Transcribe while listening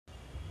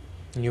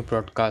new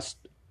broadcast.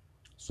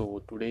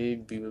 So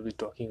today we will be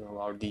talking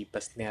about the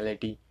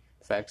personality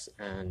facts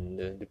and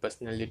the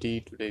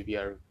personality. Today we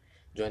are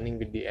joining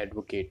with the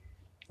advocate.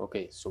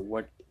 Okay, so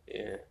what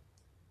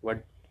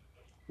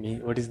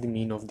what is the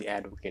mean of the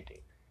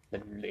advocating?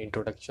 The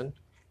introduction: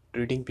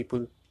 treating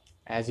people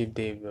as if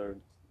they were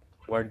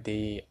what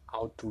they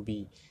ought to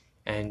be,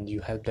 and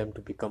you help them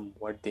to become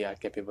what they are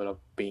capable of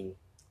being.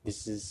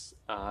 This is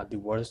the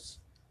words.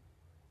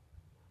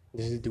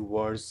 This is the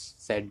words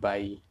said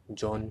by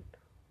John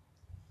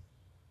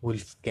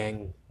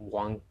Wolfgang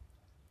Wang.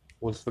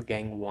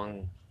 Wolfgang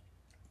Wang.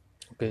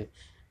 Okay,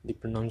 the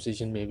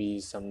pronunciation may be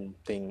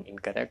something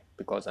incorrect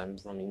because I'm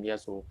from India,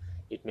 so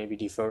it may be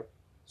differ.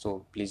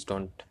 So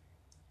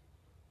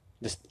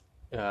just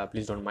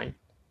please don't mind.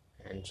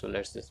 And so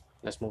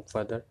let's move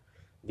further.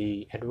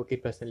 The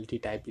advocate personality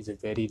type is a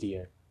very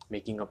rare,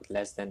 making up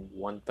less than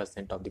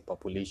 1% of the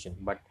population,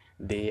 but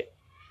they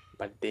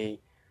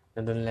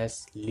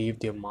nonetheless leave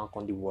their mark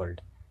on the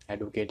world.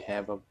 Advocates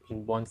have a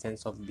inborn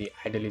sense of the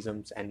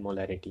idealisms and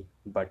morality,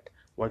 but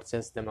what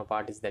sets them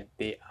apart is that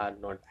they are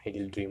not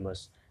idle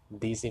dreamers.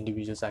 These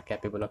individuals are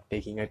capable of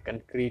taking a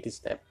concrete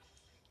step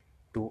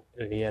to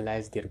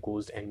realize their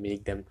goals and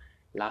make them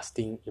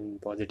lasting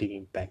positive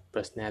impact.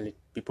 Personality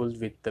people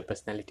with the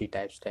personality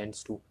types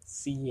tends to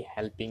see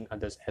helping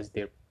others as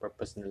their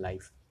purpose in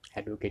life.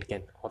 Advocate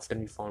can often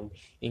be found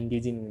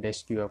engaging in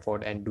rescue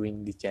effort and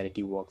doing the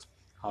charity works.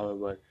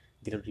 However,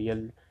 their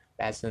real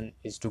passion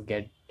is to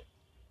get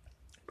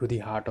to the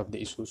heart of the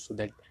issue so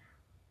that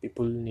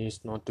people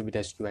needs not to be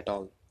rescued at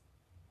all.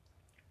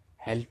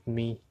 Help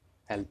me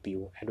help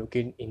you.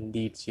 Advocate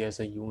indeed shares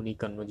a unique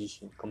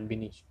combination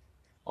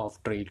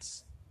of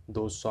traits.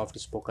 Those soft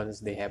spoken,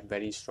 they have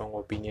very strong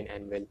opinion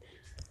and will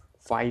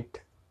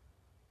fight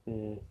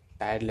mm,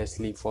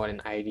 tirelessly for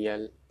an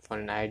idea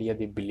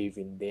they believe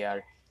in. They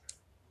are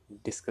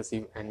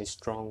discussive and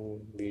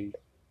strong willed,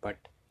 but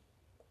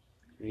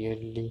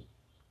rarely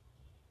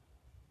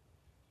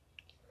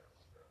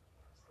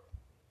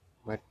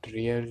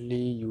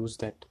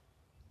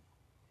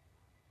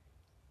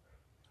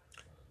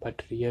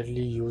but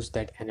rarely use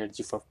that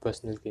energy for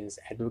personal gains.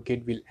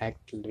 Advocate will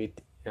act with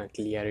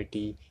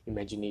clarity,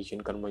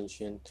 imagination,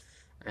 convention,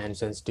 and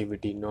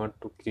sensitivity, not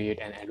to create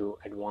an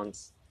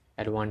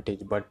advantage,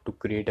 but to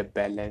create a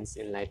balance,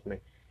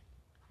 enlightenment,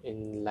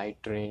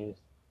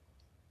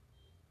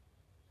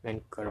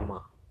 and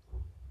karma.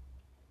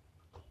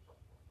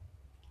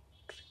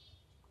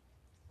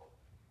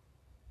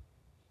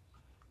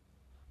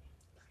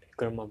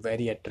 Karma,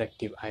 very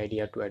attractive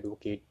idea to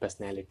advocate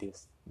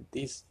personalities.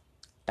 These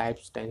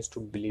types tends to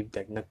believe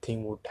that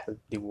nothing would help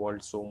the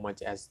world so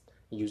much as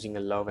using a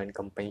love and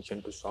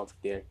compassion to solve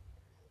their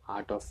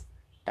heart of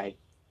ty-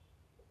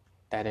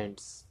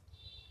 tyrants.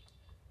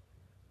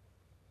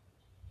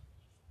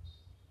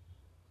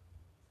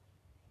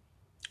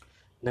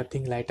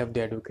 Nothing light up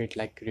the advocate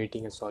like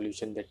creating a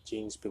solution that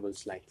changes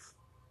people's life.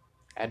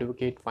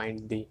 Advocate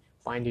find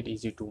it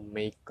easy to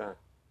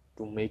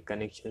make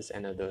connections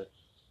and others.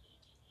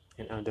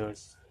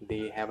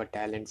 They have a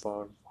talent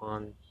for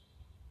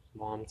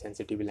warm,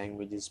 sensitive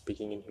languages,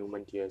 speaking in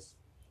human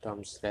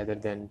terms rather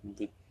than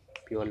with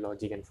pure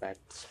logic and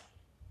facts.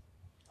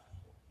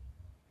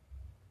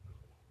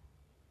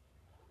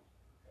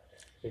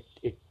 It,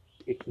 it,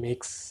 it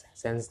makes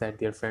sense that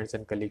their friends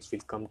and colleagues will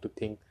come to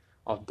think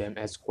of them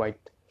as quite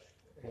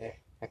uh,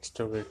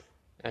 extrovert,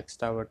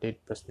 extroverted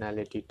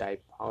personality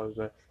type.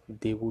 However,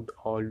 they would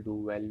all do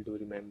well to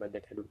remember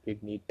that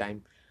advocates need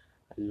time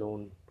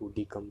alone to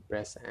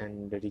decompress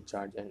and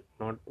recharge and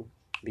not to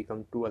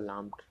become too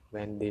alarmed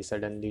when they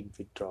suddenly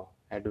withdraw.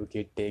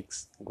 Advocate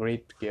takes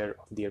great care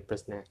of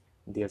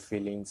their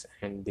feelings,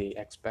 and they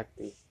expect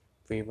a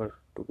favor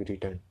to be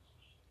returned.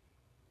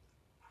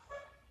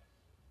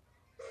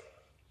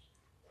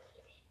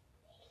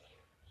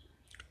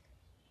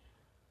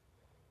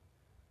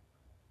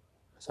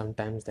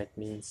 Sometimes that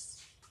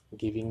means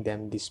giving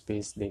them the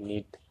space they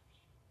need.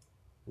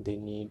 They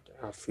need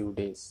a few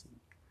days.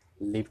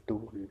 Live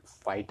to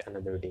fight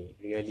another day.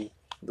 Really,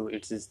 though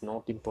it is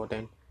not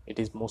important, it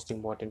is most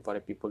important for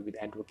a people with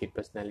advocate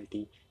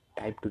personality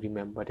type to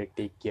remember and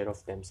take care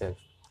of themselves.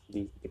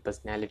 The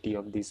personality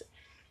of these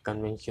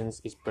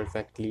conventions is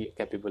perfectly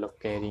capable of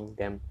carrying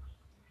them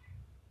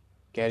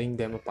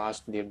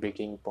past their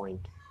breaking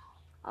point.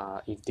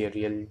 If their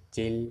real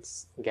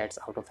jails gets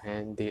out of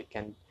hand, they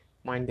can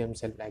find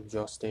themselves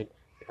exhausted,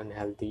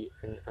 unhealthy,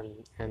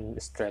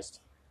 and stressed.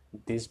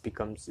 This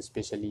becomes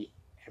especially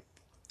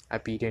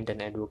apparent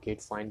and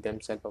advocate find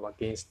themselves up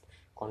against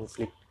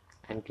conflict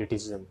and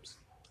criticisms.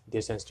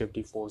 Their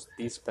sensitivity forces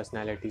these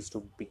personalities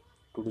to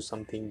do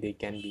something they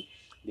can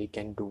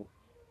do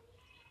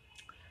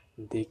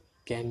they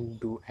can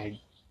do and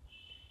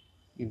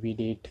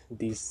evade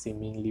these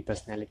seemingly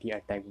personality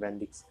attack when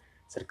the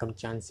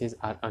circumstances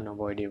are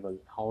unavoidable.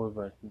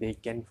 However, they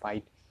can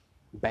fight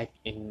back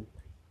in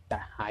the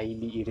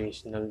highly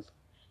irrational,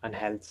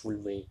 unhelpful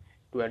way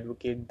to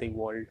advocate the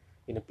world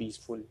in a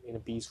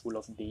peaceful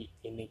of the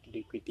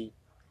inequity,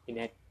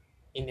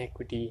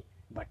 inequity,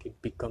 but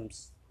it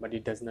becomes but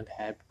it does not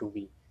have to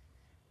be.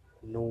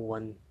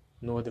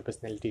 No other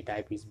personality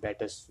type is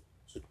better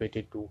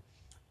suited to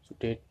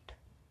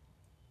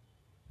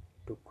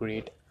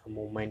create a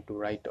movement to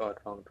right or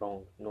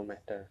wrong, no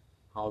matter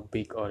how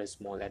big or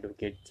small.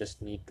 Advocates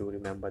just need to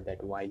remember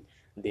that while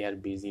they are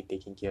busy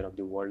taking care of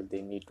the world,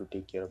 they need to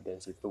take care of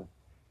themselves too.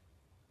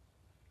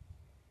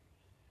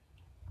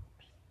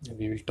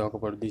 We will talk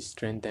about the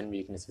strength and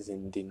weaknesses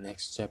in the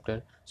next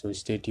chapter, so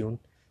stay tuned.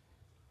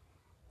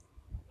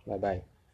 Bye bye.